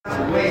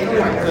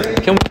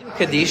Can we do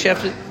Kaddish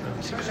after?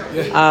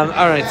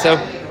 All right,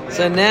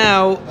 so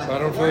now... I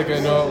don't feel like I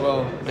know it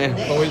well,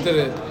 but we did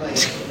it.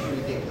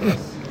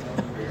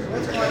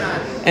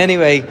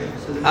 Anyway,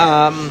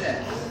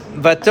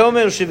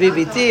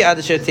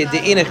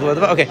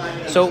 okay,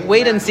 so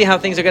wait and see how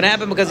things are going to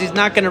happen, because he's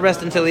not going to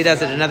rest until he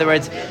does it. In other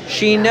words,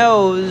 she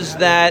knows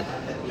that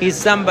he's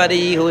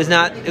somebody who is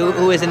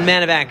a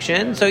man of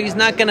action, so he's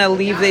not going to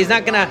leave. He's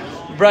not going to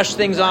brush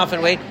things off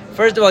and wait.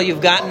 First of all,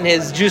 you've gotten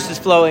his juices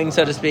flowing,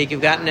 so to speak.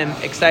 You've gotten him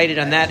excited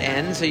on that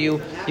end, so you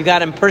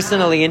got him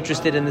personally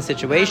interested in the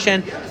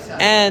situation,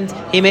 and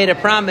he made a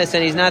promise,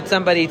 and he's not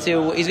somebody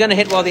he's going to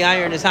hit while the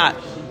iron is hot,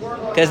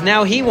 because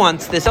now he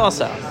wants this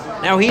also.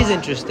 Now he's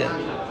interested.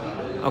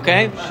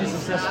 Okay? She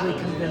successfully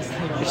convinced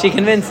him. She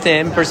convinced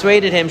him,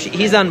 persuaded him.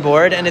 He's on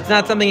board, and it's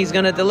not something he's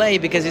going to delay,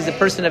 because he's a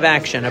person of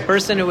action. A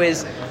person who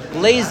is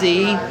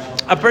lazy,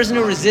 a person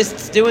who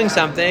resists doing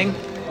something.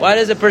 Why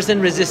does a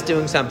person resist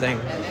doing something?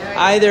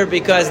 Either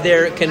because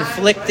they're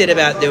conflicted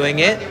about doing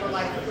it,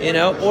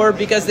 or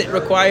because it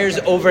requires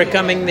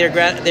overcoming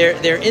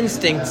their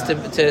instincts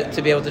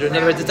to be able to do it. In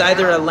other words, it's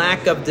either a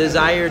lack of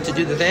desire to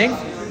do the thing,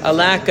 a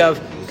lack of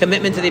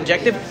commitment to the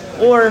objective,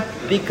 or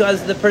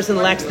because the person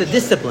lacks the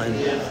discipline,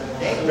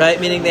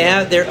 right? Meaning they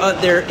have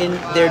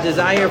their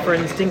desire for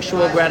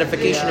instinctual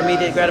gratification,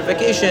 immediate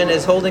gratification,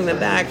 is holding them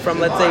back from,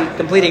 let's say,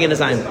 completing an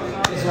assignment,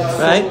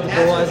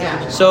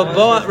 right? So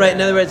Boaz, right?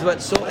 In other words,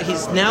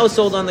 he's now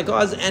sold on the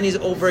cause, and he's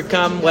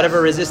overcome whatever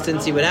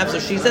resistance he would have. So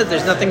she says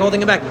there's nothing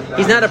holding him back.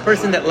 He's not a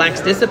person that lacks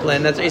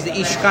discipline. He's the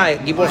Ish Chai,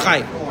 Gibor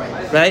Chai,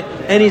 right?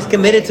 And he's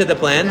committed to the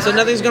plan, so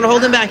nothing's going to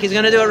hold him back. He's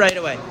going to do it right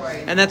away,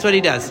 and that's what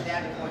he does.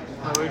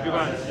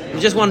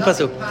 Just one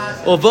pasuk.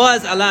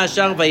 Boaz ala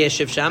ashar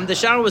vayeshiv sham. The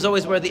shar was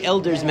always where the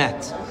elders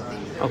met.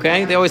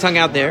 Okay, they always hung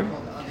out there.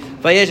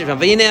 Vayeshiv sham.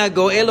 Vayine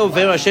hagoel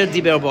over asher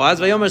diber Boaz.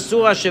 Vayomer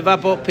sura sheva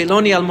po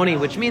piloni almoni,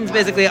 which means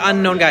basically an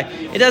unknown guy.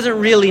 It doesn't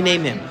really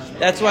name him.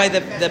 That's why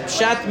the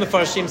Pshat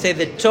Mefarshim say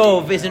that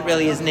Tov isn't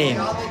really his name.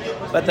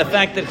 But the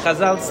fact that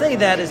Chazal say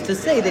that is to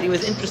say that he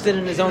was interested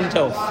in his own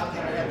Tov.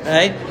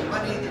 Right?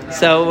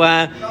 So,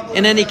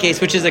 in any case,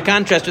 which is a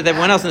contrast with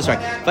everyone else in the story.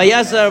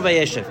 Vayasar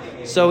vayeshiv.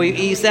 So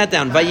he sat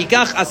down.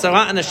 Vayikach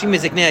asara anashim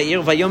mezeknei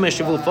ha'ir vayom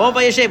yeshevu fo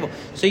vayeshevu.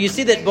 So you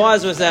see that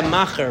Boaz was a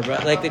macher,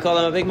 like they call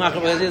him a big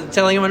macher,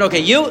 telling him, okay,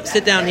 you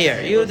sit down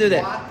here, you do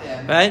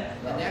that, right?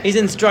 He's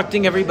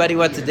instructing everybody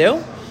what to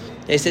do.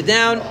 They sit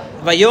down.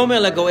 Vayomer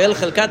lagoel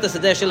chelkat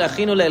hasadeh shel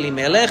achinu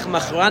leElimelech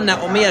machran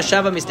Naomi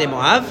yashava misnei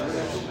Moav.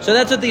 So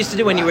that's what they used to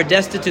do when you were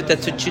destitute.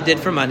 That's what you did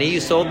for money. You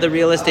sold the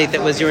real estate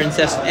that was your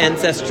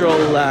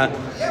ancestral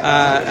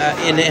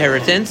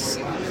inheritance.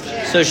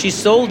 So she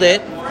sold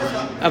it.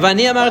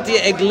 ואני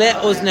אמרתי אגלה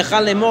אוזנך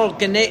לאמור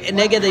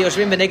נגד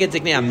היושבים ונגד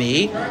זקני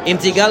עמי אם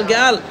תיגל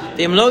גאל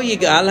ואם לא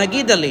יגאל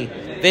הגידה לי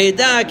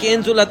וידע כי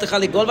אין זולתך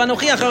לגאול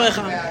ואנוכי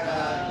אחריך.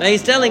 Now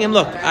he's telling him,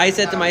 look, I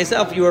said to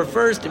myself, you were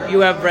first, if you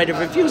have right of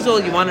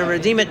refusal, you want to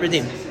redeem it,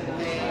 redeem.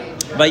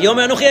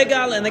 ויאמר אנוכי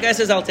אגאל, and the guy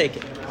says, I'll take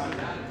it.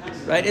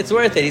 Right? It's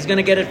worth it. He's going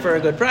to get it for a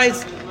good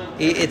price.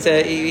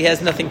 He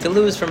has nothing to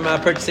lose from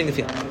purchasing the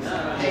field.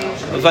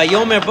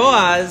 Vayomer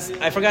Boaz,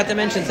 I forgot to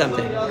mention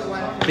something.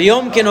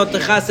 V'yom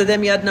kenotcha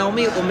sedem yad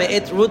Naomi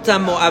u'me'et Ruta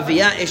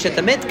Moavia eshet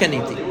hamet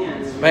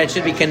kaniti. Right? It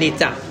should be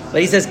kanita,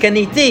 but he says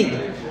kaniti.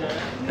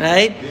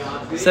 Right?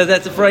 So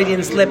that's a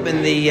Freudian slip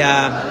in the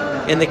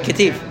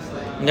ketiv.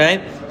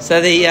 Right?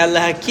 So the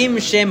lahakim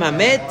shem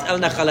hamet al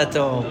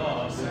nachalato.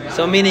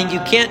 So meaning you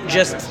can't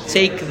just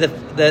take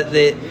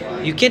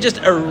you can't just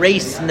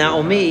erase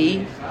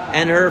Naomi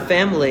and her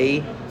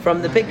family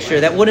from the picture.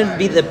 That wouldn't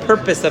be the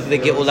purpose of the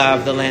Geulah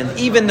of the land,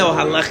 even though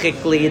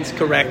halachically it's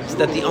correct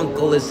that the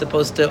uncle is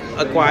supposed to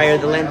acquire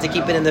the land to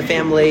keep it in the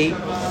family,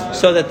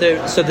 so that the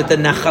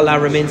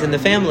nachala remains in the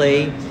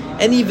family.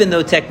 And even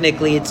though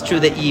technically it's true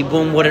that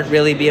Yibum wouldn't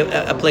really be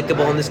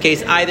applicable in this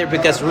case either,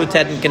 because Ruth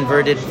hadn't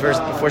converted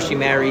first before she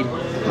married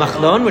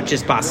Machlon, which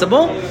is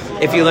possible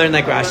if you learn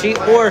like Rashi,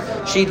 or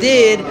she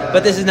did,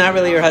 but this is not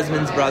really her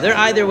husband's brother.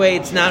 Either way,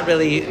 it's not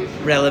really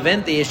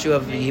relevant, the issue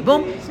of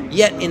Yibum.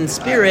 Yet in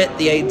spirit,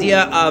 the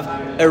idea of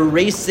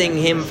erasing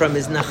him from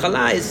his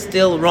nachala is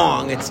still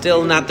wrong. It's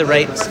still not the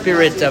right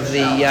spirit of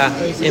the,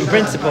 in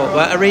principle,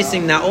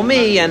 erasing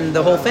Naomi and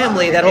the whole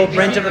family, that whole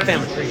branch of the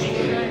family.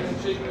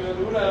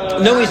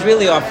 No, he's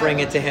really offering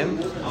it to him.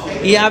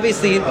 He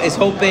obviously is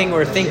hoping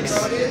or thinks.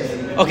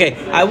 Okay,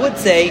 I would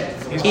say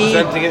he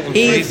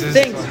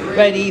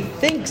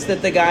thinks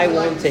that the guy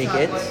won't take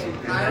it,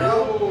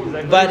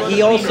 but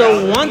he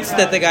also wants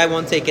that the guy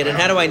won't take it. And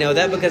how do I know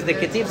that? Because the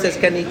Ketiv says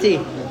kaniti,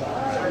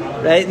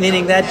 right?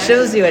 Meaning that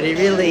shows you what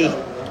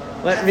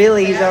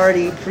really he's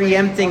already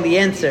preempting the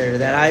answer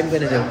that I'm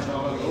going to do.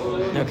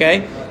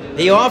 Okay.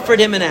 He offered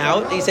him an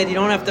out. He said, you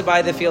don't have to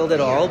buy the field at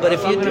all, but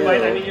if you do...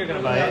 I mean, you're going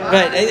to buy it.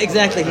 Right,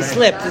 exactly. He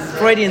slipped. It's a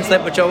Freudian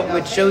slip, which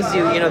shows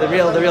you, the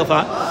real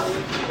thought.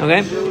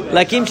 Okay?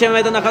 Right,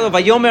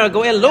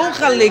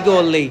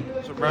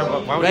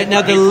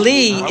 now the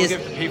li is... How would he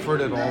have to pay for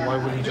it at all? Why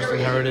would he just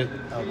inherit it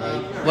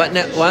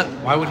outright? What?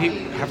 Why would he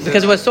have to...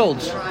 Because it was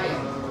sold.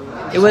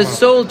 It was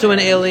sold to an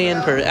alien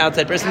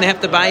outside person. They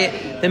have to buy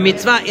it. The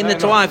mitzvah in the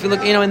Torah, if you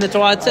look, in the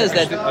Torah it says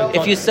that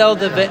if you sell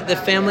the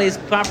family's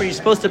property, you're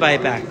supposed to buy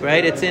it back,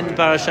 right? It's in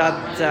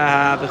Parashat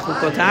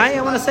Bechukotai,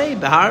 I want to say,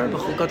 Behar,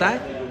 Bechukotai,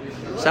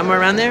 somewhere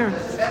around there.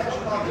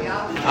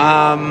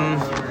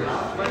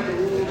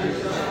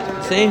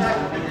 See?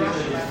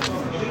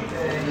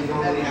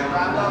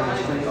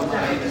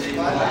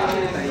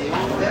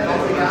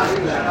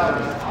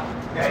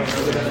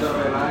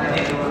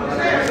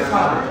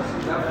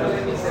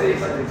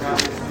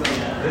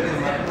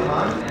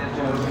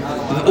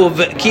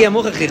 כי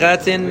אמוך אחיך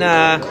יצן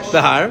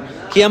בהר,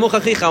 כי אמוך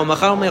אחיך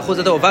ומכר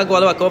מאחוזתו ובא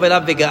גואלו הקרוב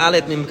אליו וגאל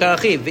את ממכר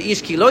אחיו,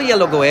 ואיש כי לא יהיה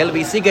לו גואל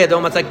והשיג ידו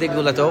ומצא כדי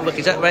גאולתו,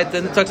 right?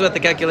 Then it talks about the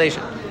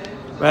calculation,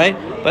 right?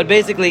 But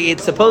basically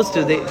it's supposed to,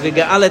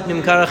 וגאל את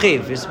ממכר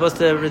אחיו, you're supposed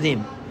to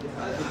redeem.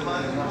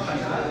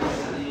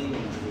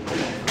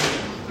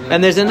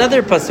 And there's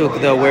another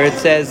pasuk though where it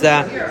says,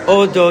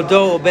 "O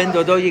dodo, o ben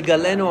dodo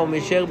yigalenu, o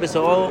misher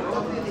besoro."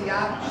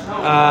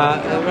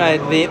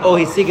 Right, "O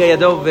hisiga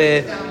yado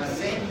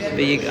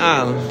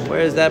veyigal."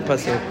 Where is that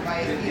pasuk?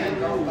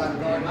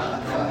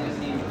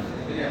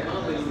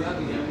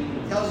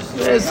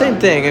 Same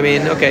thing. I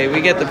mean, okay, we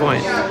get the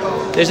point.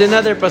 There's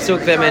another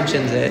pasuk that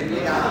mentions it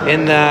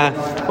in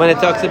when it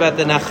talks about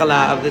the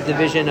nachala of the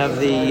division of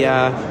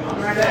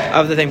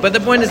the thing. But the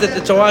point is that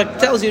the Torah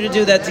tells you to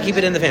do that to keep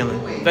it in the family,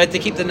 right? To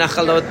keep the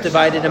nachalot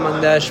divided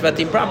among the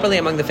shvatim properly,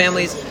 among the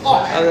families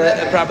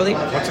properly.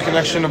 What's the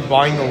connection of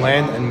buying the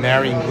land and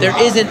marrying? There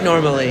isn't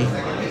normally.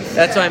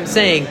 That's what I'm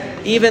saying.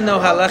 Even though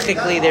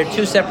halachically they're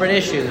two separate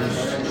issues,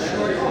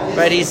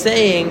 right? He's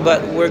saying,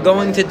 but we're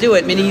going to do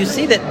it. Meaning, you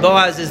see that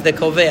Boaz is the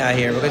kovea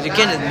here because you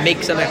can't just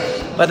make something.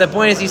 But the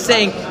point is, he's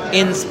saying,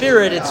 in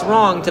spirit, it's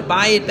wrong to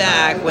buy it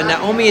back when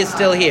Naomi is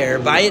still here.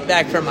 Buy it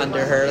back from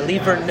under her.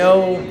 Leave her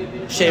no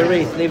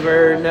sherit, leave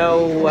her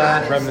no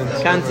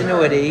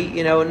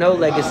continuity, no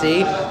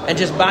legacy, and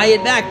just buy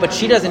it back. But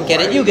she doesn't get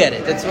it; you get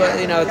it. That's what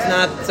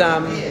it's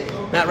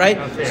not right.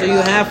 So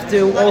you have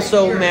to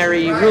also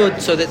marry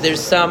Ruth so that there's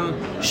some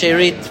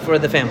sherit for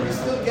the family.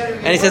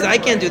 And he says, I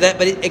can't do that.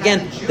 But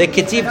again, the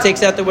ketiv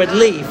takes out the word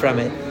li from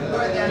it.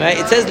 Right?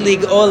 It says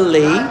ligol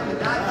li,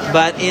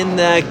 but in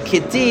the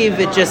ketiv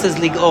it just says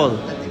ligol.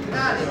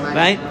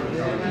 Right?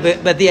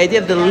 But the idea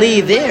of the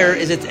li there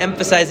is it's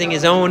emphasizing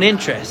his own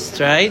interests,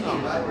 right?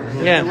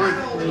 Yeah.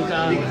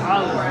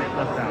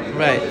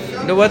 Right.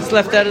 Now what's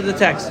left out of the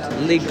text?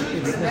 Lig.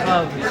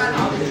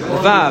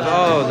 Vav.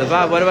 Oh, the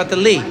vav. What about the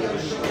li?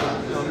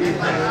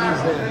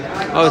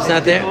 Oh, it's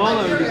not there?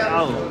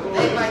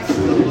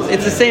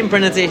 It's the same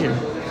pronunciation.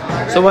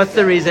 So what's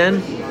the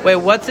reason? Wait,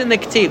 what's in the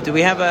ketiv? Do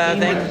we have a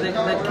thing? The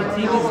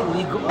ketiv is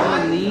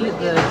ligoli,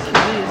 the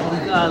ketiv is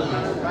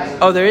ligali.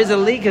 Oh, there is a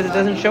li because it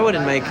doesn't show it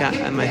in my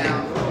thing.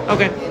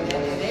 Okay.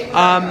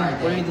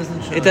 What do you mean it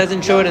doesn't show it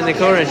doesn't show it in the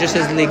Quran. It just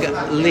says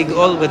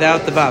ligol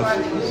without the vav.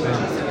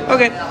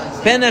 Okay.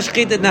 Pen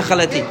ashchit et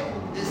nachalati.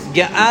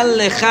 Ga'al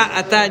lecha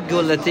ata et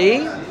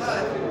gulati.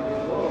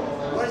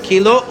 Ki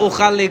lo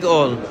uchal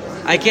ligol.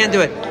 I can't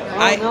do it.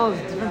 No,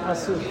 it's different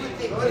pasuk.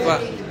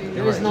 What?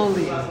 There is no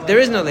li. There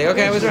is no li.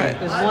 Okay, I was right.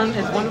 There's one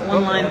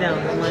line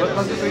down. Just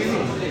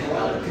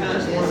one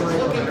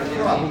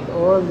line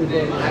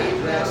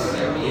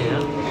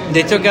down.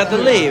 They took out the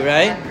li,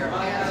 right?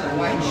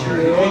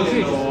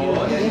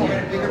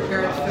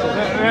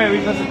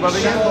 Read pasuk Vav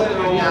again.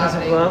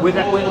 With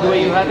the way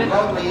you have it.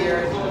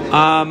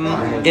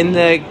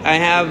 I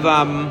have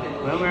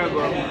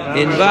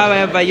in Vav I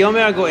have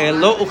Vayomer Goel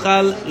Lo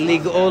Uchal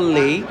Ligol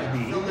Li,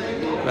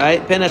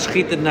 right? Pen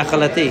Ashchit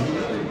Nachalati.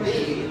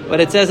 But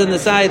it says on the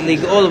side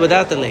Ligol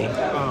without the Li.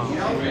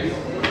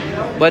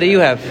 What do you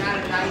have?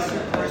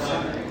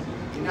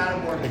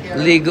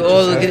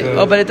 Ligol.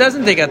 Oh, but it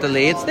doesn't take out the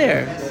Li. It's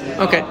there.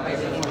 Okay.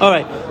 All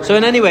right. So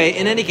in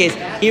any case,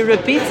 he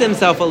repeats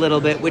himself a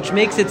little bit, which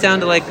makes it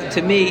sound like,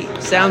 to me,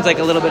 sounds like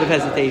a little bit of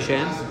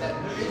hesitation.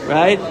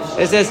 Right?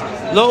 It says,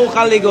 Lo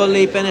uchal ligol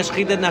li pen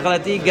ashchitet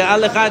nachalati ga'al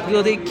lechat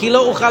giloti ki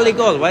lo uchal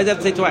ligol. Why does that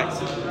have to say twice?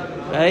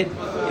 Right?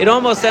 It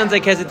almost sounds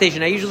like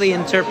hesitation. I usually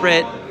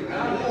interpret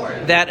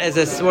that as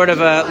a sort of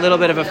a little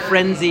bit of a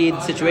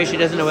frenzied situation. He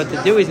doesn't know what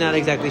to do. He's not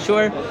exactly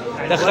sure.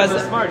 The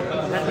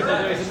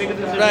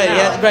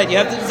right. You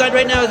have to decide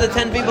right now. The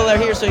 10 people are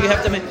here, so you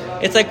have to make.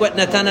 It's like what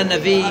Natan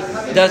Navi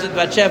does with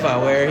Bathsheba,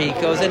 where he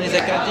goes in. He's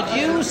like, "Did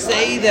you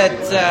say that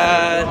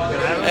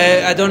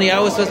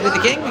Adoniah was supposed to be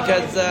the king?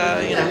 Because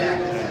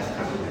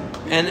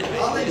And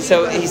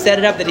so he set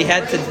it up that he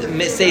had to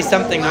say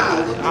something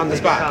on the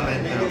spot.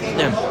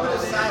 Yeah.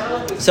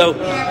 So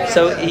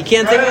he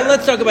can't say, well,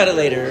 let's talk about it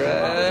later.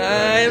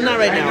 Not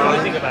right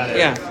now. Think about it.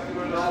 Yeah.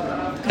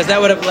 Because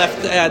that would have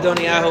left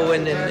Adoniyahu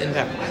in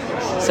power.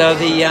 So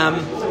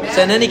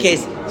in any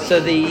case, so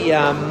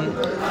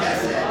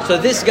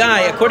this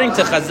guy, according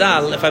to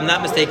Chazal, if I'm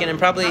not mistaken, and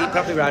probably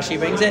Rashi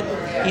brings it,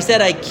 he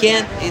said, I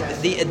can't,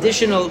 the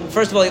additional,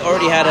 first of all, he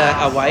already had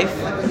a wife,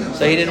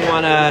 so he didn't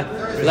want to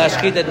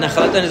lashchit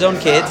nachalot on his own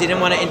kids. He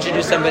didn't want to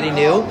introduce somebody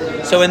new.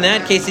 So in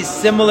that case, he's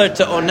similar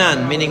to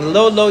onan, meaning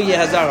lo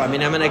yehazara. I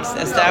mean, I'm going to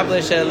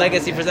establish a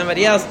legacy for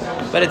somebody else,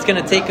 but it's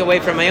going to take away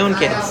from my own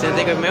kids. It's going to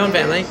take away from my own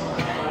family.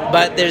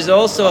 But there's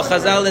also a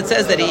chazal that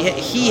says that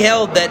he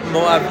held that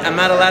Moab, I'm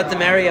not allowed to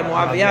marry a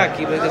Moaviyak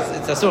because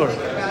it's asur.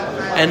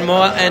 And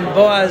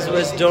Boaz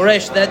was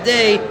doresh that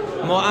day,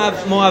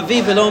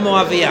 Moavi velo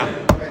Moaviyah.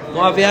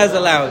 Moaviyah is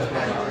allowed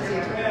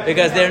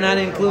because they're not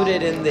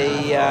included in the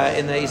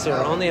isur.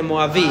 Only a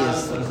Moavi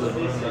is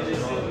included,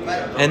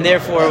 and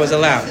therefore it was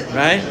allowed.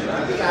 Right?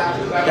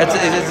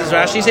 Does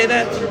Rashi say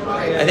that?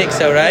 I think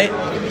so. Right?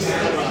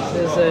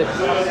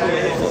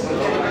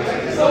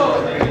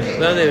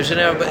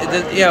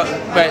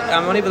 Right.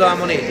 Amoni below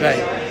Amoni.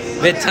 Right.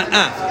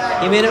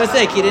 He made a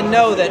mistake. He didn't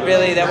know that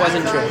really that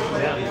wasn't true.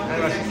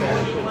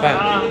 Right.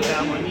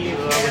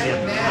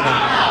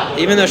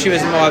 Even though she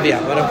was in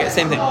Moabiyah, but okay,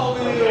 same thing.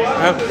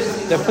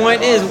 The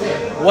point is,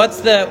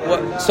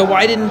 so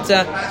why didn't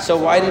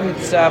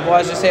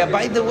Boaz just say,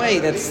 by the way,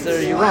 that's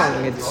you're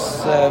wrong.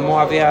 It's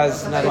Moabiyah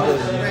is not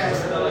included.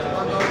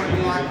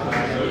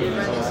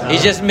 He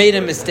just made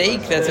a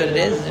mistake. That's what it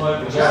is.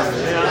 That's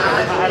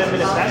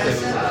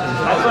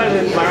why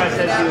the Gemara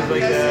said he was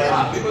like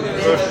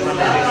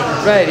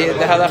right.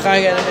 The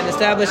halacha hadn't been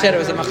established yet. It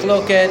was a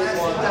machloket.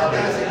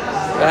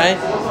 Right?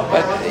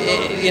 But,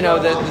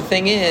 the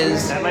thing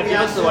is, that might be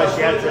also why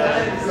she had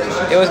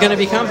to... It was going to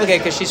be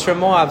complicated because she's from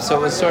Moab, so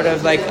it was sort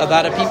of like a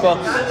lot of people...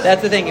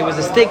 That's the thing, it was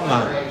a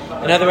stigma.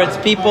 In other words,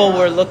 people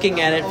were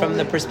looking at it from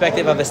the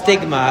perspective of a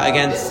stigma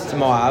against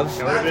Moab.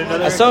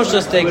 A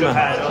social stigma.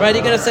 Right?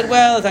 You could have said,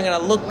 well, it's not going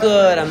to look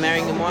good, I'm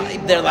marrying a Moab.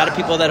 There are a lot of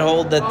people that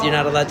hold that you're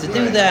not allowed to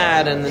do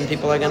that, and then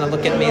people are going to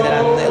look at me that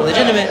I'm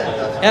illegitimate.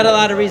 He had a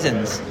lot of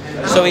reasons.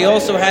 So he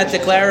also had to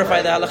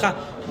clarify the halakha.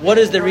 What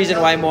is the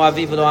reason why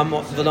Moavi v'lo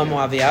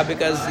Moaviyah?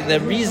 Because the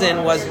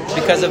reason was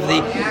because of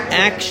the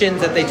actions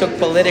that they took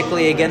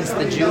politically against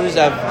the Jews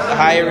of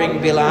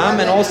hiring Bilam,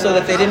 and also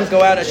that they didn't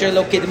go out asher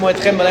lo kidmu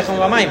etchem b'lechem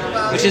v'mayim,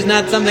 which is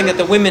not something that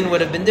the women would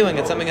have been doing.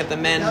 It's something that the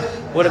men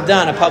would have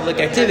done, public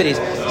activities.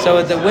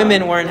 So the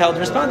women weren't held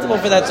responsible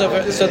for that. So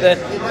the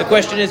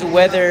question is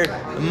whether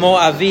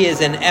Moavi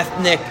is an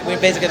ethnic.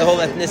 Basically, the whole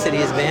ethnicity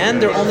is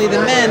banned, or only the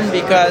men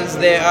because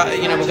they are,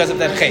 because of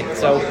that chait.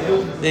 So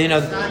the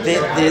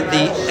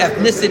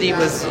ethnicity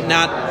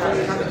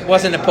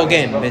wasn't a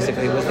pogem,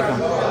 basically, was the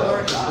point.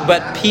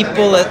 But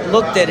people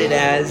looked at it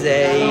as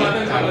a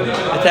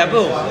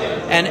taboo.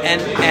 And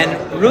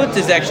Ruth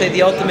is actually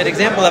the ultimate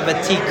example of a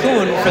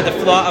tikkun for the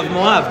flaw of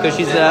Moab, because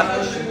she's a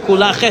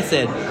kula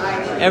chesed.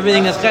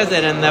 Everything is chesed,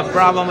 and the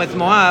problem with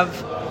Moab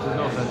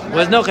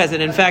was no chesed.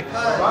 In fact,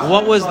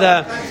 what was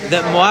the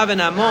Moab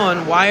and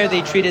Ammon, why are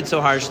they treated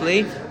so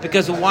harshly?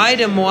 Because why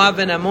do Moab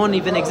and Ammon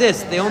even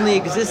exist? They only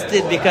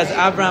existed because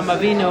Avraham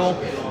Avinu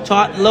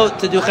taught Lot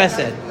to do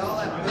chesed,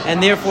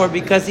 and therefore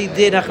because he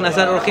did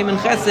achnasat orchim and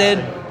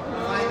chesed,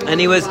 and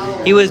he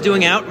was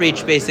doing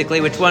outreach basically,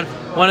 which one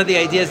of the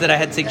ideas that I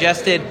had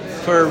suggested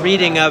for a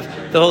reading of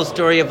the whole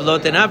story of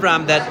Lot and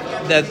Avram that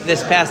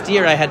this past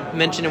year I had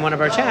mentioned in one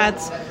of our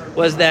chats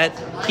was that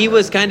he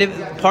was kind of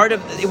part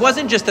of. It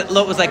wasn't just that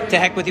Lot was like, to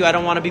heck with you, I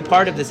don't want to be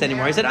part of this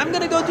anymore. He said, I'm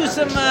going to go do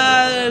some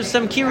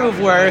kiruv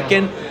work,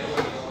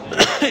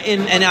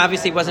 and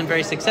obviously wasn't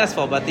very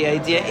successful. But the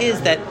idea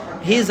is that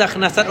his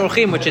achnasat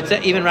orchim, which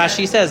even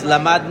Rashi says,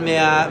 lamad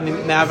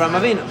me'Avram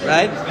Avinu,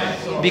 right?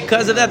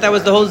 Because of that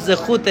was the whole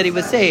zechut that he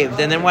was saved.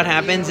 And then what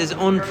happens? His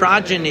own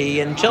progeny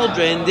and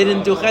children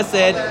didn't do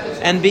chesed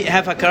and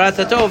have hakarat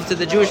hatov to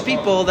the Jewish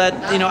people that,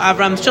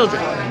 Avram's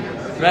children.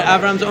 Right?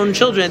 Avram's own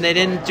children, they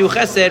didn't do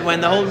chesed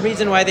when the whole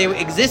reason why they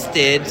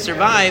existed,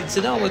 survived,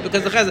 Sodom, was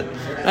because of chesed.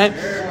 Right?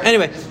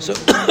 Anyway,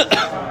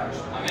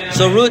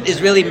 so Ruth is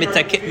really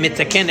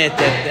mitakenet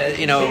that,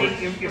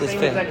 this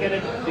film.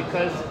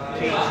 Because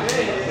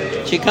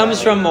she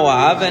comes from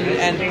Moab,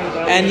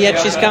 and yet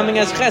she's coming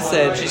as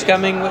chesed. She's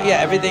coming,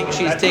 everything.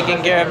 She's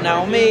taking care of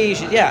Naomi.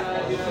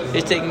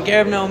 She's taking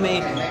care of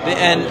Naomi,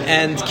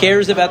 and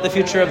cares about the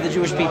future of the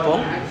Jewish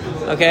people.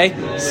 Okay,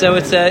 so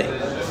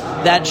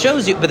that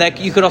shows you, but that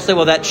you could also say,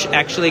 well, that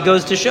actually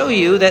goes to show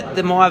you that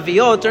the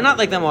Moaviot are not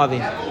like the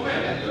Moabim.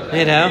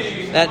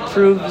 That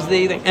proves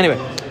the thing. Anyway,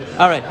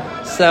 all right.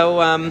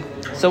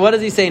 So what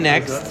does he say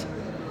next?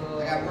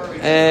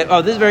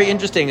 This is very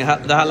interesting. The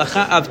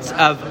halacha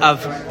of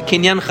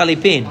kinyan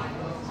chalipin,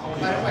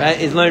 right,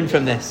 is learned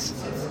from this.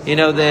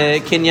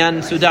 The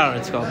kinyan sudar,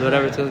 it's called,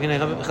 whatever it's called,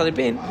 kinyan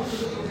chalipin.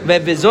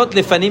 ובזאת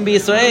לפנים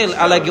בישראל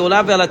על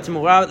הגאולה ועל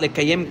התמורה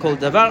לקיים כל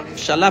דבר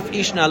שלף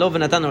איש נעלו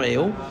ונתן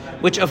רעהו,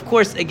 which of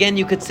course again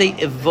you could say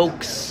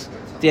evokes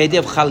the idea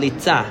of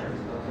chalitza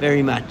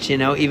very much,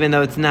 even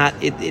though it's not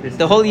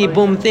the whole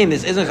yibum thing.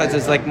 This isn't chalitza,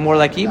 it's like more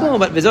like yibum,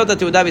 but bezot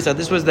ha'teudah b'Yisrael.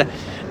 This was the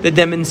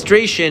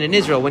demonstration in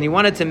Israel when you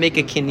wanted to make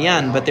a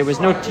kinyan, but there was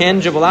no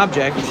tangible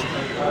object.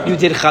 You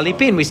did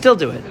chalipin. We still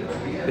do it.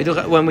 We do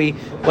when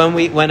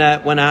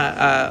a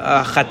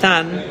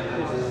chatan,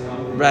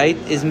 right,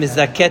 is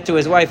mizaket to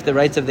his wife the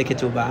rights of the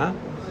ketubah,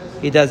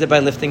 he does it by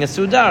lifting a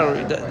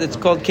sudar. It's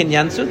called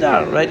kinyan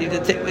sudar, right?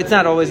 It's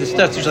not always a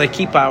star. It's usually a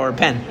kippah or a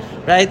pen,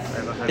 right?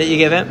 That you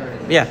give him.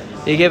 Yeah,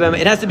 you give him.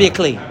 It has to be a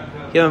kli.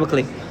 Give him a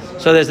kli.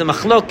 So there's a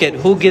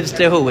machloket. Who gives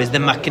to who? Is the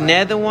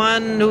makneh the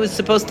one who is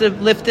supposed to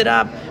lift it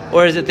up,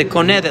 or is it the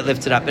koneh that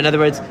lifts it up? In other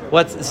words,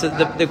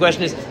 the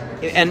question is,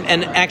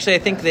 and actually I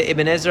think that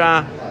Ibn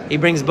Ezra, he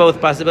brings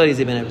both possibilities.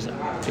 Ibn Ezra,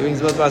 he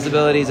brings both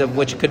possibilities of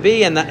which it could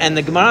be, and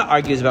the Gemara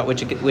argues about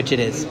which it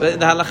is. But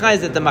the halacha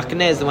is that the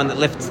makneh is the one that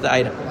lifts the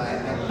item,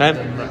 right?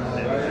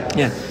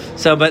 Yeah.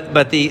 So, but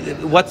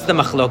what's the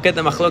machloket?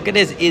 The machloket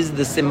is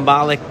the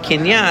symbolic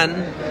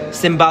kinyan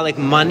symbolic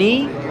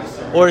money,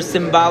 or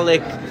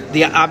symbolic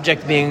the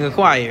object being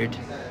acquired?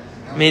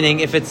 Meaning,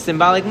 if it's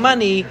symbolic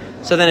money,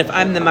 so then if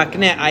I'm the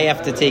makneh, I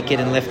have to take it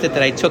and lift it,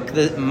 that I took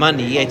the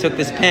money, I took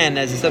this pen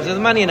as a substance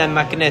of money, and I'm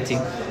maknehti.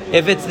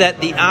 If it's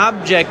that the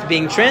object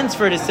being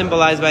transferred is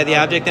symbolized by the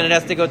object, then it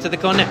has to go to the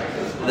koneh.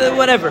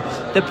 Whatever.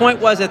 The point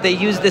was that they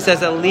used this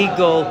as a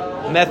legal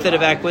method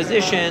of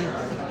acquisition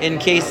in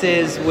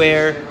cases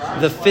where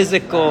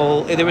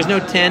there was no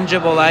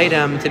tangible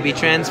item to be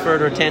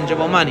transferred or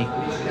tangible money.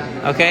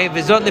 Okay?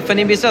 So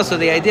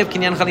the idea of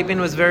kinyan chalipin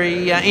was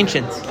very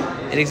ancient.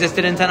 It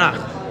existed in Tanakh.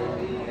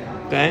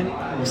 Okay?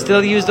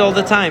 Still used all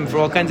the time for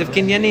all kinds of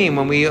kinyanim.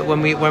 When we're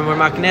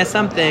makneh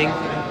something,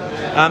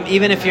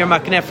 even if you're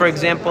makneh, for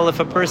example, if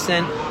a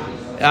person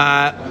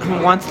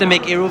wants to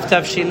make eruv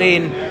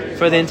tavshilin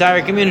for the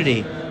entire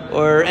community,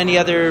 or any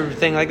other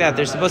thing like that,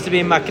 they're supposed to be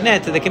makneh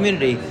to the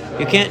community.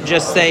 You can't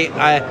just say,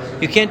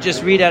 you can't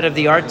just read out of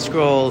the art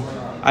scroll,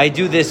 I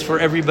do this for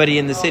everybody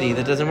in the city.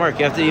 That doesn't work.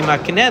 You have to be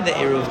makneh the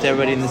eruv to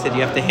everybody in the city.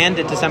 You have to hand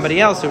it to somebody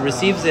else who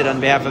receives it on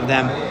behalf of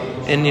them,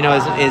 and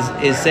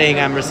is saying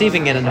I'm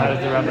receiving it. How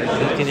does the rabbi do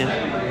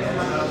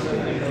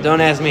it?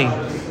 Don't ask me.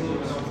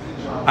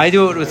 I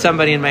do it with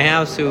somebody in my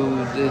house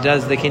who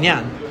does the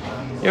kinyan.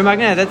 You're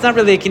makneh. That's not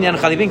really a kinyan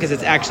chalipin because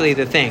it's actually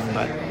the thing,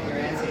 but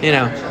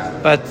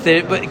But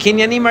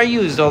kinyanim are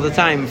used all the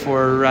time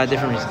for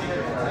different reasons.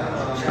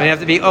 When you have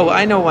to be. Oh,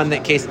 I know one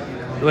that case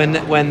when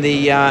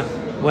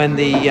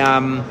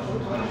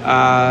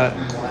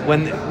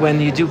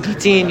you do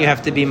gitin, you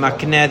have to be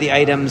makneh the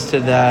items to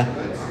the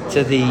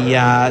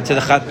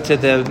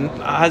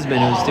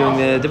husband who's doing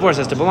the divorce,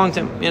 has to belong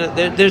to him.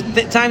 There's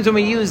times when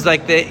we use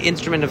like the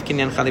instrument of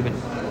kinyan chalipin.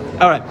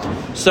 All right,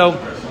 so.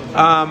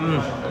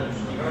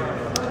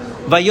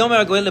 Vayomer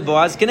Agoel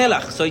leBoaz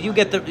kenelach. So you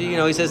get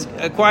he says,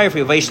 acquire for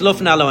you.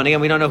 Vayishlof nalo. And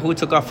again, we don't know who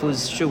took off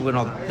whose shoe and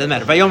all that. Doesn't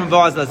matter. Vayomer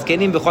Boaz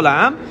lazkenim b'chol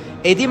ha'am.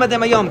 Edim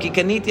adem hayom ki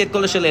kaniti et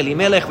kol asher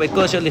leElimelech ve'et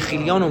kol asher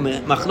lechilion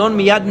u'machlon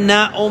miyad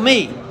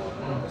Naomi.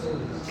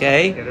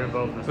 Okay?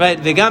 Right.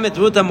 וגם את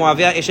רות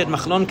המואביה אשת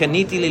מחלון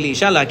קניתי לי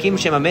לאישה להקים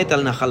שם המת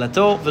על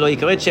נחלתו ולא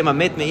יקרא את שם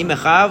המת מאם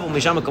אחיו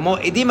ומשם מקומו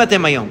עדים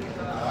אתם היום.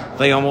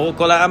 ויאמרו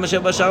כל העם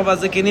אשר בשער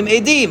והזקנים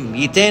עדים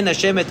ייתן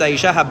השם את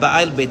האישה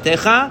הבאה אל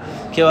ביתך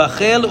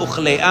כרחל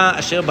וכלאה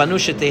אשר בנו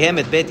שתיהם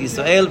את בית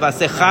ישראל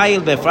ועשה חיל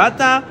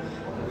באפרתה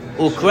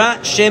וקרא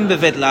שם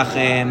בבית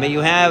לחם. May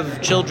you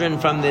have children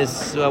from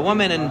this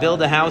woman and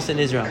build a house in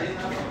Israel.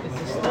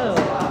 This is still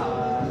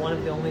one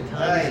of the only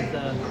times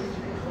that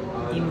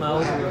the emo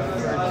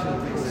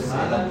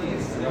referred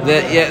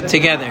to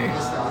together.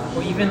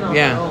 Or even on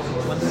Yeah. their own.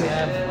 When do we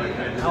have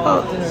how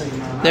often are you?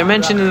 They're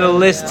mentioned in the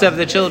lists of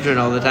the children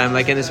all the time,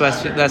 like in this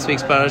last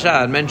week's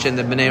parasha. It mentioned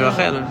the Bnei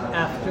Rachel.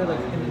 After, like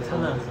in the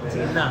Tanakh, it's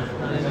not in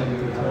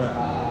the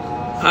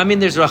Torah. I mean,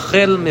 there's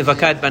Rachel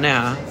mivakat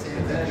banea,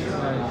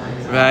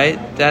 right?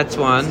 That's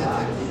one.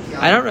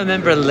 I don't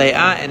remember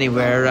Leah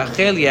anywhere.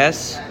 Rachel,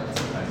 yes.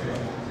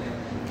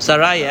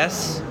 Sarah,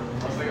 yes.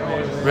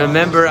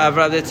 Remember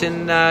Avraham, that's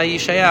in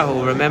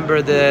Yeshayahu.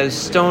 Remember the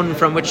stone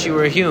from which you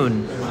were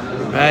hewn,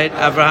 right?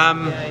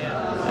 Avraham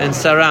and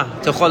Sarah,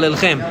 Tochol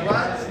Elchem.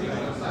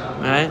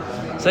 Right?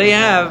 So you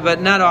have,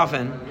 but not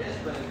often.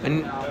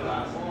 And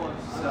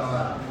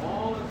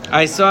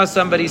I saw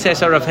somebody say,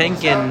 Rav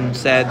Henkin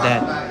said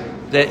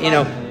that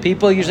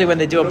people usually when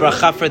they do a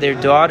bracha for their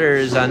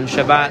daughters on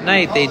Shabbat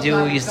night, they do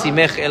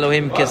Yisimech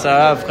Elohim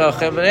Kesarav.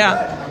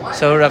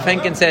 So Rav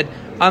Henkin said,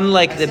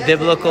 unlike the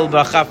biblical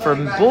bracha for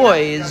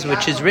boys,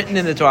 which is written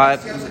in the Torah,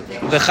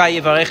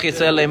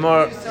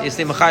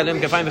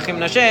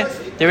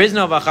 there is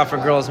no bracha for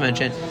girls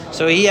mentioned.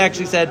 So he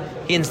actually said,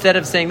 instead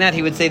of saying that,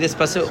 he would say this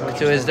pasuk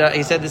to his.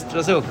 He said this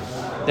pasuk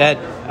that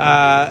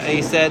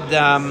he said.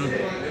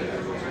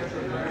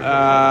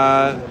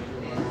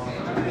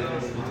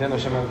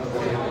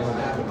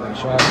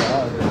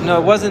 No,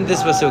 it wasn't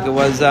this pasuk. It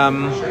was.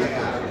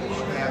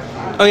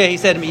 He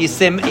said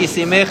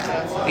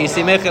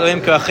Yisimech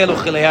Elohim Kerachel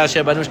Uchilea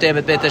Asher Banu Shteim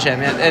et Beit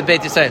Hashem et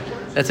Beit Yisrael.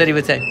 That's what he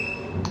would say.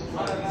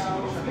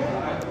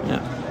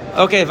 Yeah.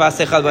 Okay,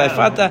 Vasechal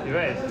Ba'Efrata.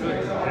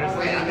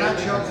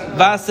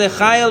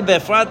 Vasechayil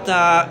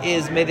Ba'Efrata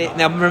is made.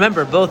 Now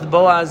remember, both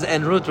Boaz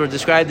and Ruth were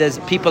described as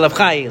people of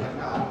Chayil,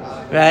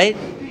 right?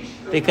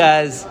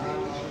 Because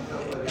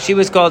she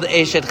was called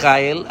Eshet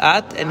Chayil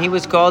At, and he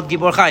was called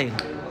Gibor Chayil.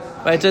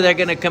 Right, so they're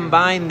going to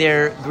combine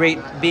their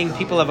being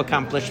people of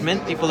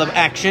accomplishment, people of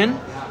action,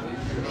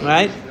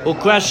 right?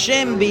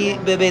 Ukrashem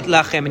bebeit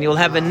lachem, and you'll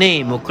have a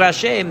name.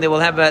 Ukrashem, they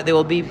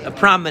will be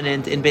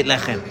prominent in Beit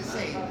Lechem.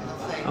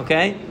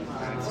 Okay,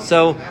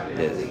 so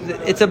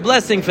it's a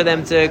blessing for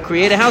them to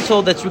create a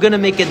household that's going to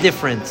make a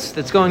difference.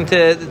 That's going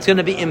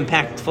to be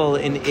impactful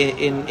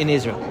in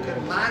Israel.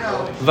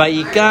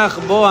 Vayikach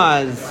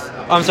Boaz.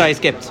 Oh, I'm sorry, I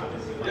skipped.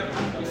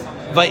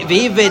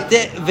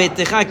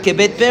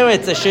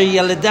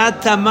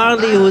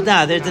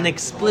 There's an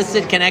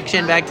explicit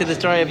connection back to the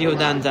story of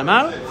Yehuda and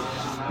Tamar.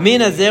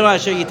 מן הזרע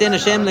אשר ייתן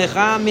השם לך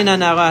מן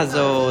הנערה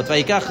הזאת.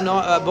 ויקח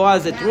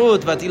בועז את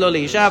רות ותהי לו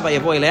לאישה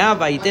ויבוא אליה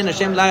וייתן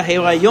השם לה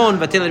הריון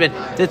ותלד בן.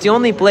 That's the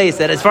only place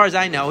that, as far as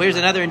I know, here's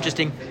another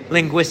interesting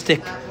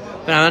linguistic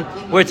phenomenon,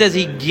 where it says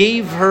he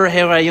gave her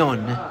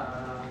herion.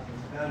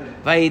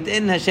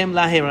 וייתן השם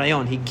לה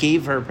herion. He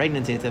gave her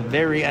pregnancy. It's a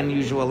very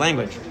unusual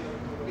language,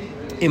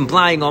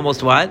 implying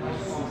almost what?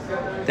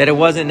 That it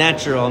wasn't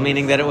natural,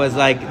 meaning that it was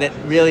like that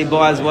really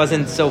Boaz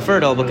wasn't so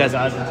fertile because,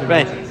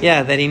 right?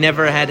 Yeah, that he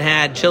never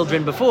had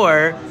children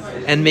before,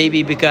 and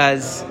maybe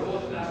because,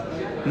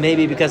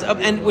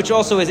 and which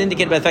also is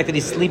indicated by the fact that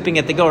he's sleeping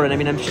at the Goren. I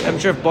mean, I'm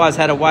sure if Boaz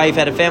had a wife,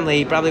 had a family,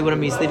 he probably wouldn't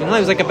be sleeping alone.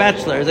 He was like a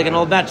bachelor. He was like an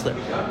old bachelor,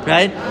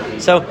 right?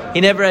 So he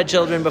never had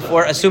children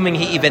before, assuming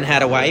he even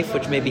had a wife,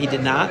 which maybe he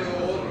did not.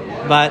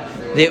 But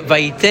the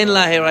Vayiten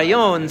la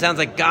herayon sounds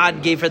like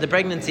God gave her the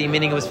pregnancy,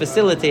 meaning it was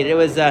facilitated. It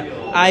was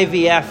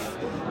IVF.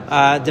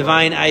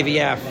 Divine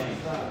IVF,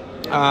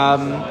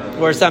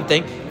 or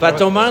something. But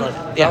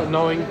without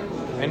knowing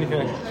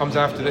anything that comes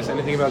after this,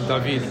 anything about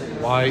David,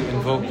 why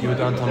invoke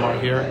Yehuda and Tamar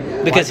here?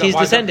 Because he's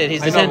descended.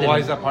 He's descended. Why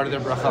is that part of their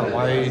bracha?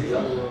 Why?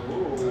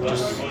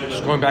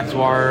 Just going back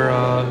to our.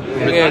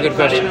 Good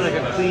question.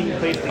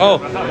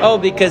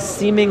 Because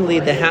seemingly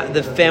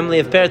the family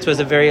of Peretz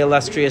was a very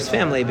illustrious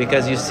family,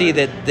 because you see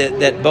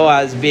that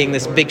Boaz, being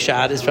this big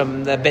shot, is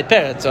from the Beit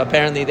Peretz. So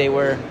apparently they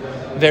were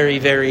very,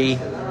 very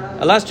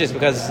illustrious,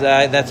 because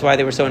that's why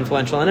they were so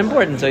influential and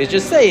important. So he's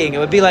just saying, it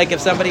would be like if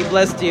somebody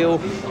blessed you,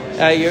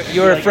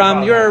 you're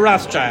a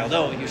Rothschild.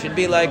 Oh, you should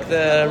be like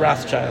the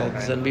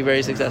Rothschilds and be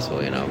very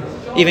successful.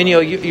 Even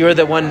you're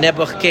the one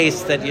Nebuch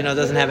case that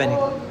doesn't have any.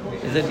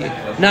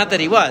 Not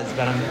that he was,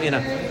 but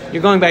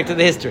you're going back to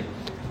the history.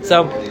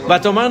 So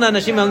Vatomarna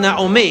Nashim el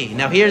Naomi.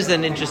 Now here's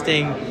an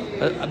interesting.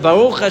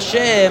 Baruch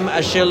Hashem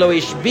asher lo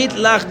ishbit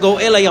lach goel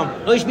hayom.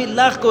 Lo ishbit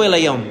lach goel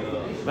hayom.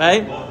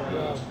 Right?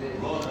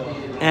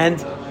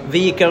 And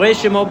ויקרא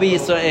שמו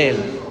בישראל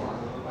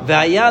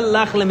והיה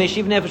לך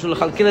למשיב נפש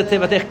ולכלכל את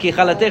תיבתך כי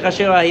חלתך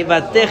אשר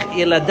אהיבתך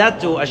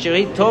ילדתו אשר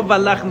היא טובה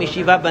לך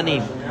משבעה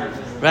בנים.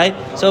 Right?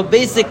 So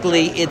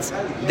basically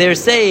they're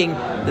saying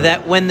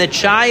that when the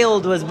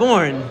child was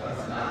born,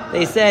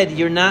 they said,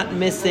 you're not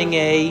missing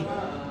a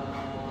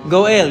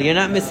goel, you're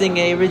not missing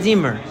a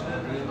redeemer,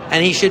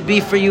 and he should be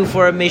for you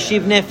for a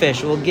meshiv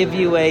nefesh. We'll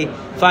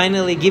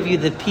finally give you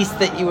the peace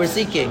that you were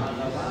seeking.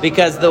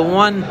 Because the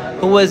one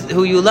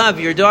who you love,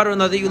 your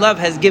daughter-in-law that you love,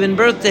 has given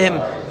birth to him,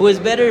 who is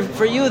better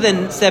for you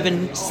than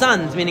 7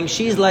 sons, meaning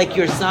she's like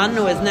your son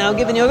who has now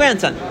given you a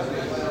grandson.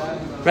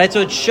 Right?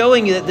 So it's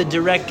showing you that the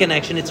direct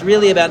connection, it's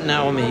really about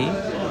Naomi.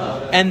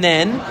 And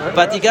then,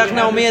 Vatikach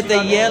Naomi at the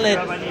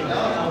Yelet.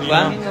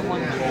 What?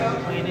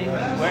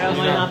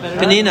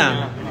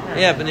 Penina.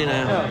 Yeah,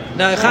 Penina.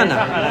 No, Chana.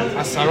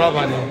 Asara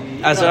bani.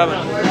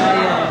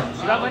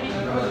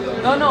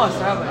 No,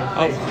 Asara.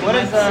 Oh. What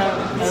is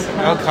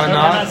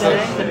Elkanah?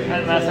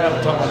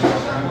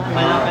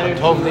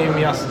 Tovli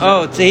Miyas.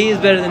 Oh, so he is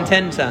better than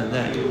 10 sons.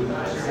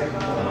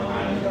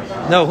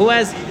 No, who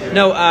has?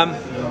 No,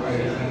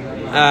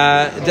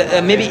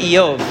 maybe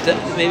Eov.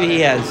 Maybe he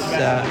has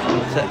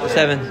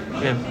 7.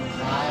 Yeah.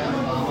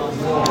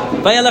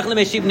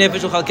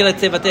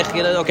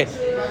 Okay.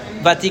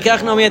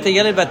 ותיקח נעמי את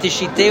הילד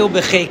ותשיתהו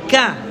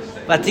בחיקה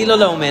ותהי לו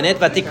לאומנת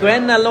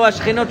ותקראנה לו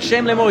השכנות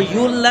שם לאמור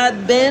יולד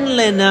בן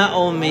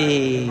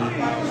לנעמי.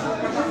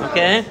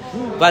 Okay?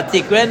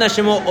 ותקראנה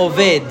שמו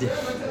עובד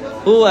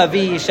הוא אבי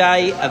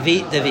ישי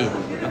אבי דוד.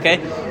 Okay?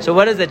 So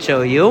what does that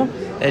show you?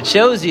 It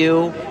shows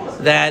you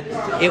that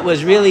it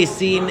was really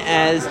seen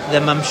as the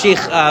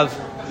mamshich of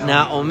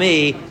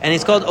Naomi, and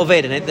he's called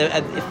Oved. And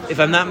if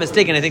I'm not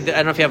mistaken, I don't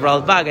know if you have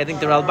Ralbag. I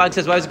think the Ralbag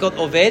says why was he called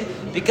Oved?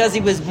 Because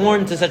he was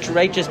born to such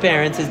righteous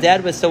parents. His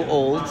dad was so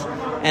old,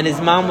 and his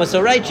mom was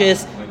so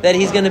righteous that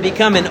he's going to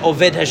become an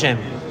Oved Hashem,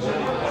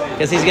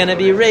 because he's going to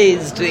be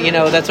raised.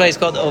 That's why he's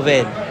called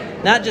Oved,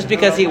 not just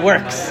because he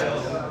works.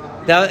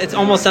 It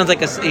almost sounds like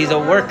he's a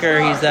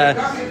worker.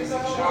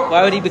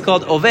 Why would he be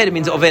called Oved? It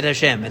means Oved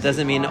Hashem. It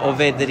doesn't mean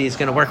Oved that he's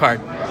going to work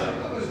hard.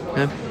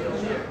 Yeah?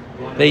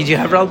 Do you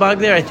have Ralbag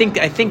there? I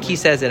think he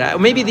says it.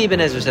 Maybe the Ibn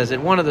Ezra says it.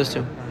 One of those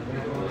two.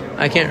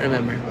 I can't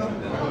remember.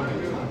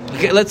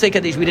 Okay, let's say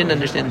Kaddish. We didn't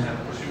understand.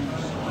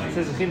 It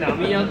says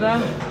Naomi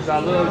Yalda,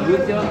 Zalo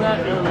Ruth Yalda,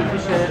 and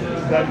Lefisha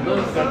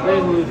Gadol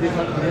who is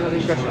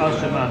Al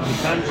Shema.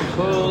 Mikan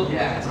Shekol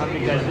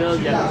Hamigadol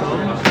Yatom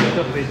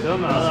Betoch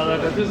Betom Al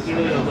Katuv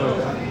Kilo Yaldo.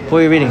 Who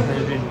are you reading?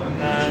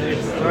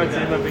 It's starts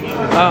by bringing.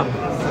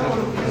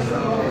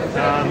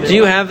 Do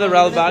you have the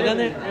Ralbag on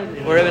it?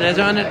 Or Ibn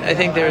Ezra on it? I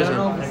think there is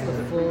one.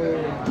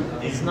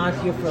 It's not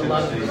here for a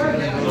lot of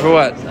reasons. For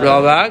what?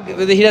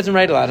 Ralbag? He doesn't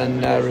write a lot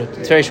on Rut.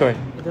 It's very short.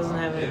 It doesn't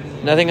have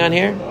anything. Nothing on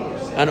here?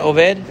 On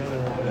Oved?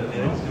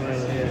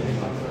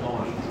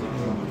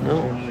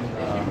 No.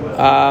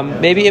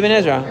 Maybe Ibn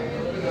Ezra.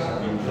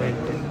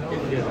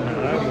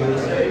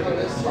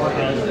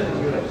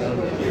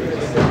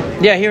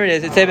 Yeah, here it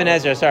is. It's Ibn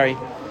Ezra, sorry.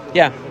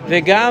 Yeah. So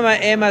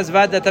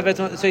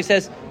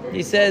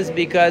he says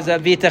because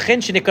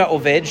v'yitachin shenikra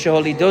Oved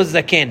sheholido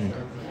zaken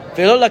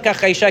ve'lo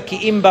lakach ha'isha ki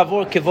im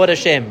bavor kevod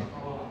Hashem,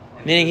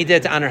 meaning he did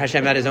it to honor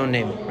Hashem, not his own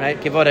name, right?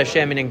 Kevod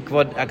Hashem meaning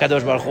kevod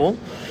Hakadosh Baruch Hu.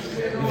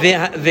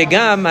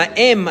 Ve'gam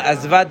ha'em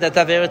azvad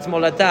data ve'eretz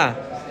molata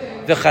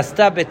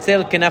ve'chasta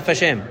betzel kenaf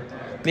Hashem,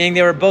 meaning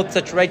they were both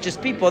such righteous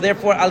people.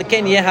 Therefore, al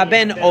ken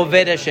yehaben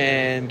Oved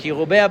Hashem ki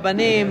rubei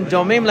abanim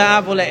domim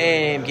la'av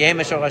u'le'em ki hem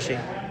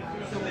hashorashim.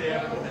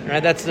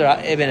 Right, that's the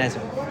Ibn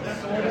Ezra.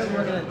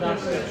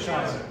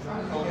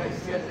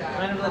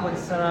 Kind of like when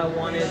Sarah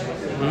wanted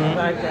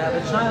back to have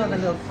a child,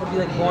 and they'll be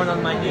like born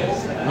on my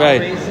knees.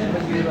 Right.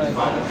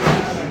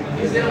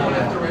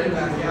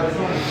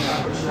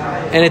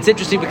 And it's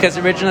interesting because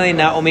originally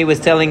Naomi was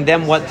telling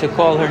them what to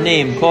call her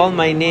name. Call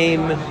my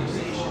name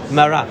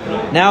Mara.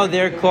 Now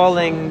they're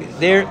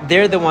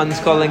the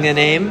ones calling the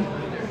name.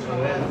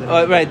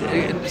 Right,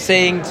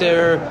 saying to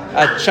her,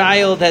 a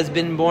child has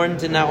been born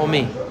to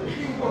Naomi.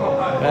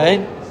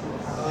 Right?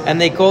 And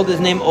they called his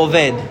name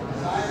Oved.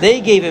 They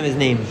gave him his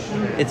name,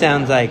 it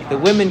sounds like. The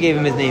women gave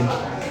him his name.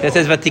 That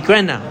says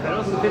Vatikrena. That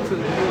also fits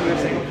with what we were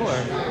saying before.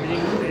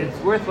 Meaning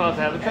it's worthwhile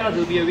to have a child. It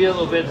would be a real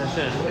Oved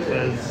Hashem,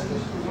 because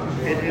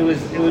it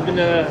would have been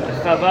a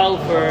chaval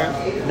for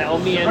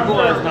Naomi and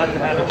Boaz not to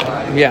have a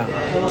child. Yeah.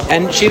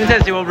 And she even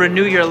says it will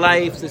renew your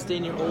life,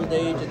 sustain your old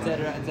age,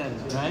 etc.,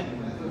 right?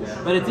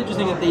 But it's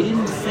interesting that they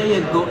didn't say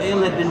a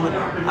goel had been with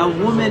a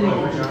woman.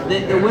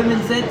 The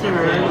women said to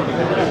her,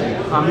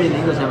 I'm reading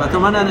English now. It's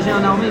talking about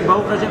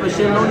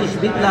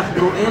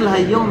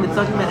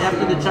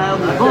after the child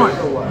was born,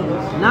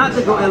 not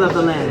the goel of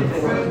the land.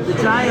 The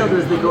child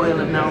is the goel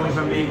of Naomi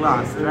from being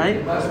lost, right?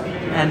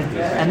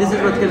 And this is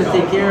what's going to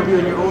take care of you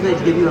in your old age,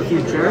 give you a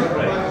future,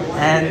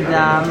 and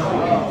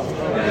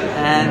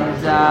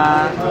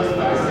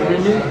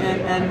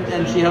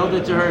she held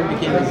it to her and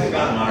became his.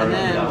 And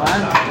then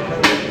what?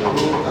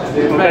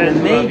 Right,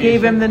 and they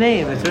gave him the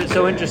name. It's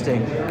so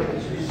interesting.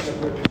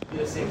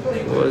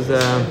 It was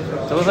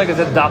So it looks like it's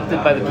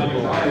adopted by the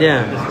people.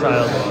 Yeah. This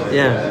child.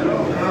 Yeah.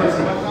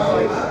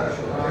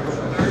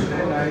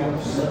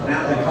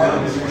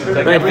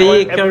 Like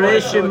Right,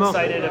 everyone's so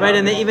excited about right,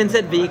 and they even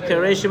said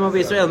V'yikarei of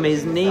Israel. May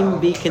his name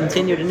be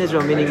continued in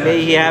Israel, meaning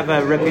may he have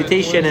a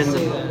reputation, and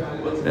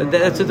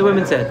that's what the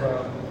women said.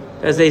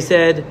 As they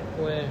said,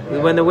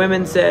 when the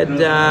women said,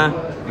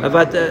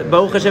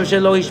 Baruch Hashem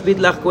shelo hishbit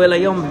lach goel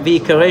hayom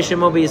v'yikarei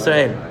shemo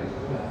b'Yisrael.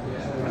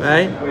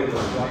 Right?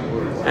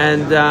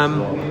 And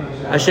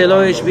Asher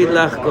lo hishbit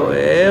lach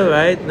goel,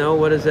 right? No,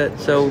 what is that?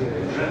 So,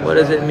 what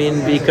does it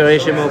mean v'yikarei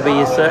shemo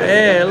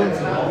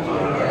b'Yisrael?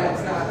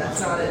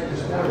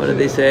 What did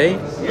they say?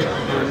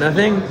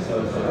 Nothing?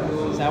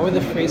 Is that where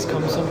the phrase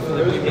comes from for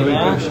the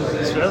Megillah?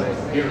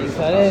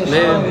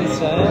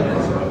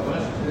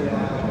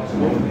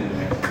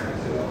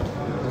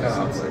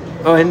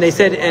 Oh, and they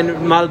said, and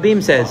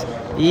Malbim says,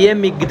 Yeh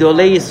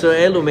migdolei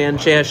Yisrael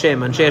u'me'anshe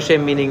Hashem. Anshe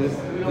Hashem meaning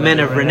men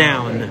of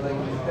renown,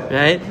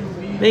 right?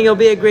 Meaning he'll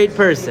be a great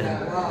person,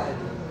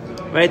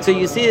 right? So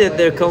you see that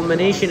their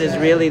culmination is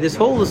really, this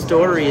whole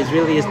story is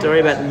really a story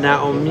about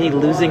Naomi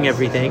losing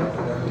everything.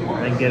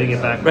 And getting it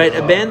back. Right,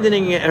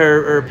 abandoning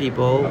her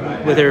people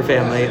with her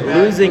family,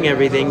 losing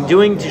everything,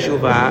 doing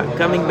teshuvah,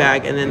 coming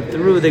back, and then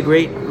through the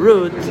great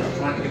Rut,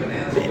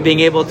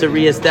 being able to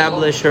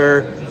reestablish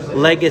her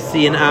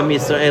legacy in Am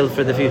Yisrael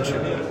for the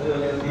future.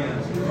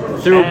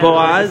 Through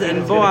Boaz,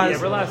 and Boaz,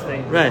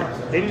 everlasting. Right.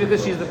 Maybe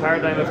because she's the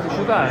paradigm of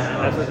teshuvah,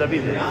 and that's what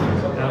David did.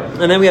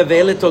 And then we have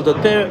Ve'elet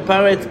Toldot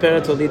Paretz,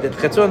 Peret Holidet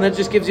Chetzon. That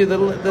just gives you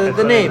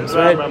the names,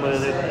 right?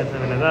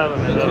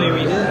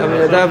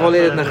 Aminadav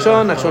Holidet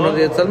Nachshon, Nachshon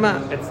Holidet Salma.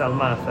 It's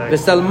Salma.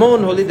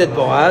 V'Salmon Holidet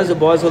Boaz,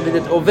 Boaz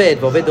Holidet Oved,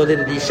 Oved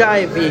Holidet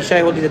Yishai,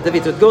 Yishai Holidet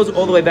David. So it goes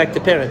all the way back to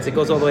Peretz. It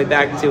goes all the way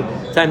back to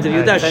times of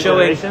Yudah,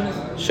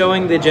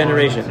 showing the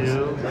generations. 1,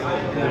 2,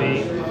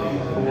 3,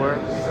 4,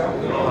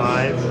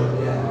 5,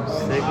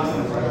 6,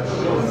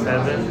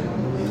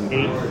 7,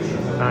 8,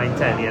 9,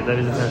 10. Yeah, that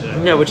is the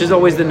 10. Yeah, which is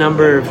always the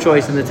number of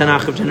choice in the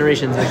Tanakh of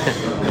generations, like 10.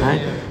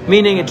 Right?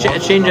 Meaning a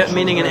change,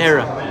 meaning an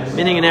era.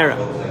 Meaning an era.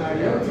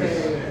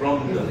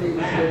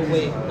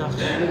 Wait,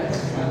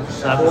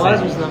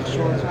 Boaz was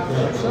Nachshon's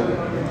grandson?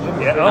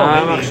 Yeah,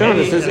 Nachshon.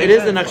 It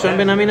is the Nachshon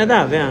ben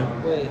Aminadav. Yeah,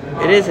 Wait.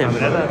 it is him.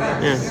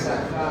 Yeah.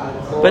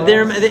 But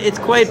it's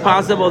quite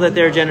possible that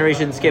their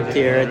generation skipped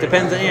here. It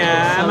depends.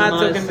 I'm not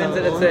so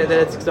convinced that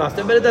it's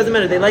exhaustive, but it doesn't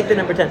matter. They like the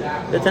number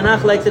 10. The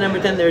Tanakh likes the number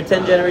 10. There are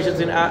 10 generations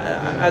in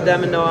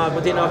Adam and Noah,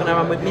 Abuti Noach and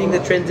Aram, meaning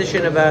the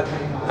transition of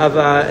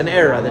an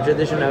era, the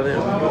transition of.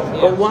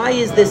 But why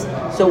is this?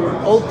 So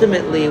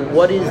ultimately,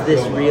 what is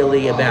this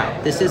really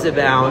about? This is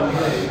about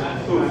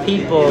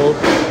people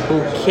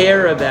who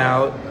care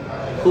about,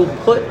 who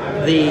put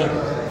the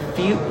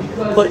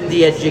put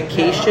the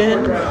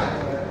education,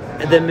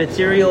 the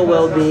material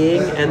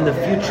well-being, and the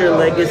future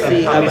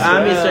legacy of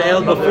Am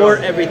Yisrael before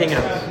everything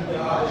else.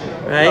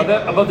 Right?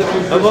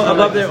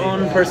 Above their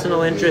own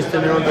personal interest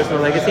and their own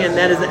personal legacy, and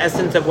that is the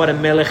essence of what a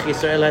Melech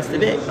Yisrael has to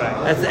be.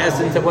 That's the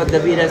essence of what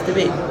David has to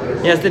be.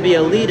 He has to be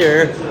a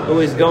leader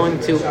who is going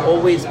to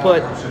always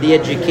put the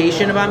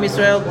education of Am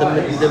Yisrael,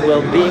 the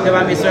well-being of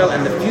Am Yisrael,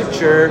 and the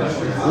future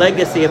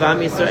legacy of Am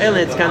Yisrael and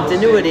its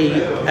continuity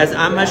as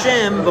Am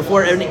Hashem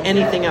before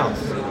anything else.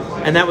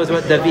 And that was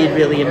what David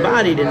really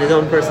embodied in his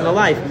own personal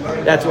life.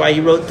 That's why he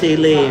wrote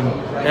Tehillim.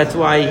 That's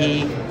why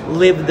he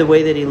lived the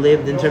way that he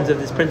lived in terms of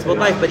this principled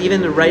life. But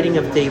even the writing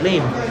of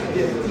Tehillim,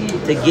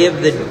 to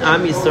give the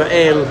Am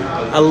Yisrael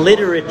a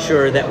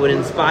literature that would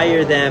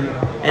inspire them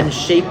and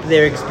shape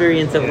their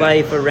experience of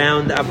life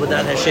around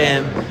Avodat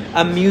Hashem,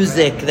 a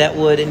music that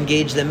would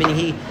engage them. I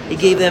mean, he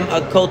gave them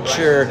a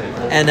culture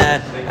and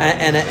a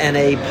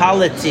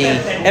polity,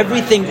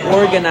 everything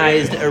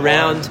organized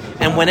around.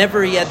 And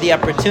whenever he had the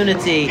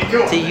opportunity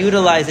to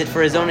utilize it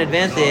for his own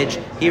advantage,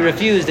 he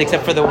refused,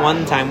 except for the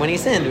one time when he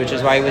sinned, which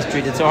is why he was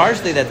treated so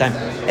harshly that time.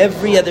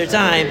 Every other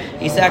time,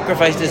 he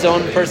sacrificed his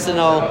own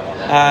personal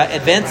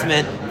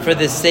advancement for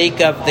the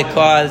sake of the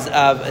cause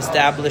of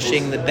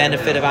establishing the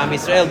benefit of Am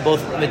Yisrael,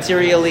 both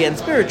materially and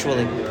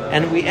spiritually.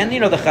 And the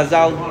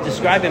Chazal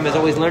describe him as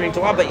always learning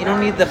Torah, but you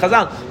don't need the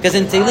Chazal, because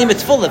in Tehillim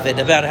it's full of it,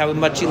 about how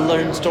much he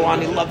learns Torah,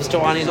 and he loves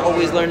Torah, and he's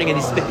always learning, and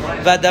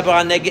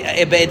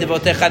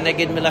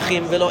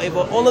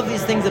all of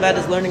these things about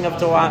his learning of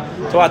Torah,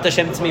 Torah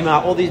Hashem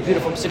Tzmima, all these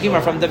beautiful psukim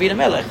are from David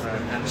HaMelech.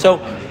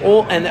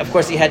 And of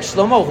course he had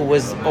Shlomo, who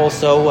was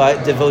also a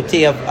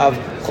devotee of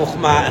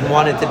Chokhmah and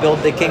wanted to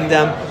build the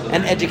kingdom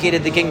and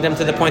educated the kingdom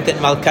to the point that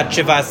Malkat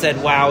Sheva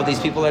said, wow, these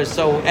people are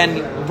so,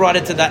 and brought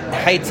it to the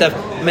heights of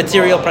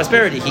material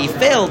prosperity. He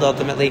failed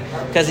ultimately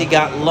because he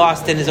got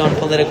lost in his own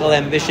political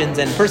ambitions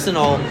and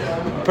personal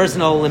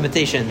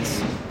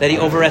limitations, that he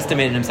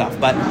overestimated himself.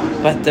 But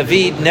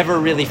David never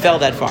really fell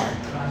that far.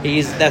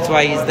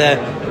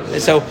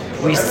 So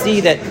we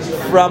see that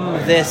from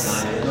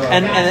this,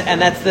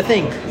 and that's the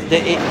thing,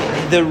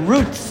 the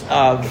roots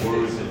of,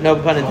 no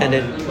pun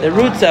intended, the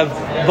roots of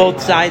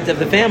both sides of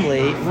the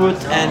family,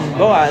 Ruth and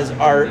Boaz,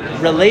 are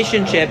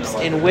relationships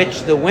in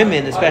which the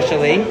women,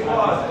 especially,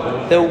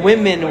 the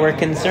women were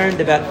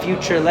concerned about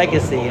future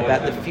legacy,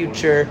 about the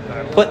future,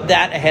 put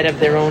that ahead of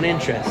their own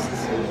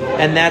interests.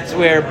 And that's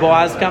where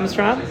Boaz comes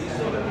from,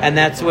 and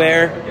that's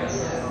where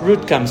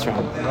Ruth comes from.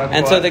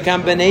 And so the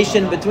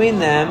combination between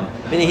them,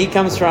 meaning he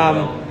comes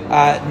from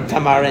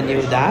Tamar and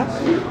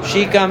Yehuda,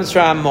 she comes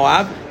from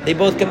Moab. They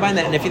both combine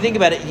that, and if you think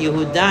about it,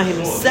 Yehuda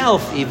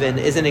himself even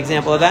is an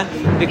example of that,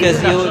 because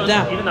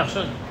Yehuda, even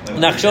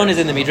Nachshon is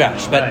in the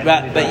Midrash, but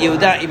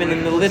Yehuda, even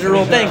in the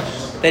literal thing,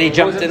 that he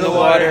jumped in the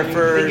water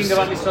first. Thinking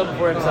about himself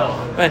before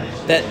himself. Right.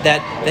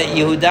 That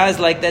Yehuda is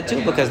like that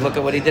too, because look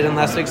at what he did in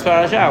last week's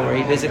parasha, where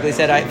he basically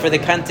said, for the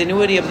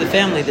continuity of the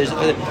family,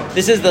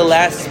 this is the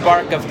last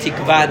spark of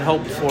tikva and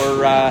hope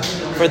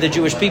for the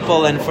Jewish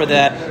people and for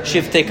the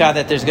Shivteka,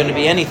 that there's going to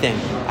be anything.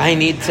 I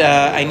need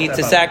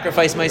to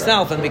sacrifice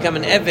myself and become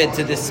an eved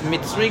to this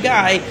Mitzri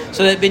guy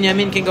so that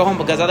Binyamin can go home,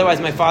 because otherwise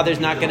my father's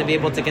not going to be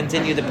able to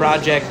continue the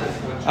project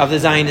of the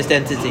Zionist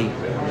entity.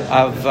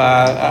 Of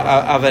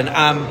an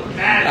Am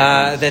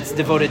that's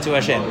devoted to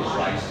Hashem,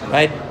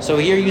 right? So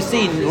here you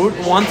see,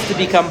 Ruth wants to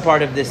become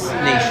part of this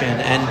nation,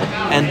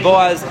 and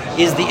Boaz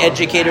is the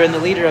educator and the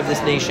leader of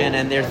this nation,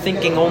 and they're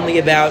thinking only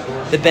about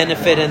the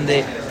benefit and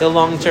the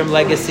long-term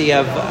legacy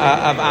of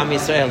Am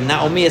Yisrael.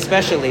 Naomi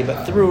especially,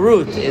 but through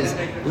Ruth, is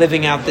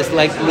living out this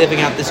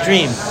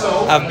dream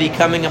of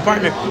becoming a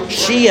partner.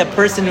 She, a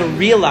person who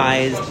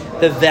realized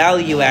the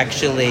value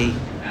actually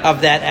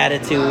of that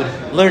attitude,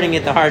 learning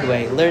it the hard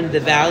way, learned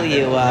the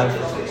value of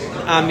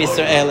Am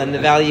Yisrael and the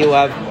value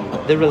of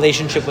the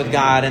relationship with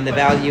God and the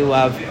value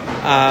of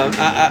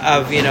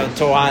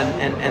Torah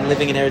and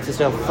living in Eretz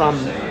Yisrael from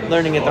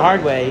learning it the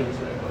hard way,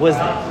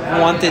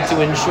 wanted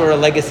to ensure a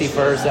legacy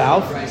for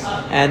herself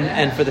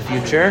and for the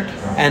future.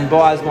 And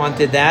Boaz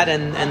wanted that,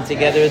 and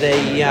together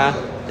they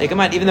come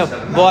out. Even though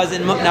Boaz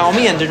and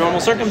Naomi, under normal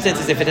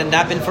circumstances, if it had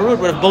not been for Ruth,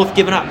 would have both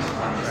given up.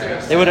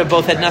 They would have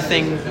both had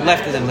nothing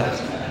left of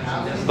themselves.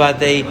 But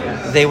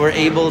they were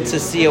able to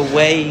see a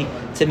way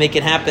to make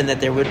it happen, that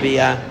there would be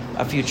a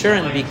future,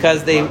 and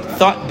because they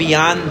thought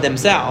beyond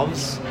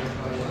themselves,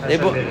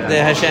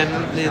 Hashem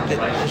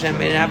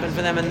made it happen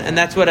for them, and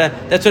that's what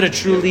a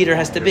true leader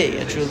has to be.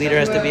 A true leader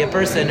has to be a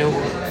person who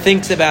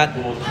thinks about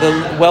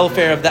the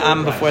welfare of the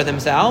Am before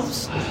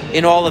themselves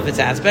in all of its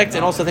aspects,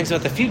 and also thinks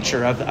about the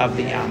future of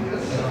the Am.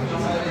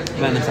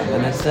 And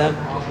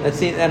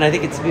and I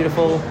think it's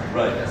beautiful.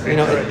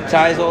 It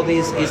ties all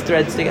these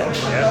threads together.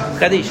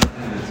 Kaddish.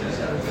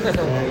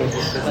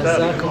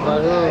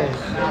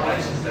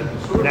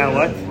 Now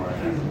what?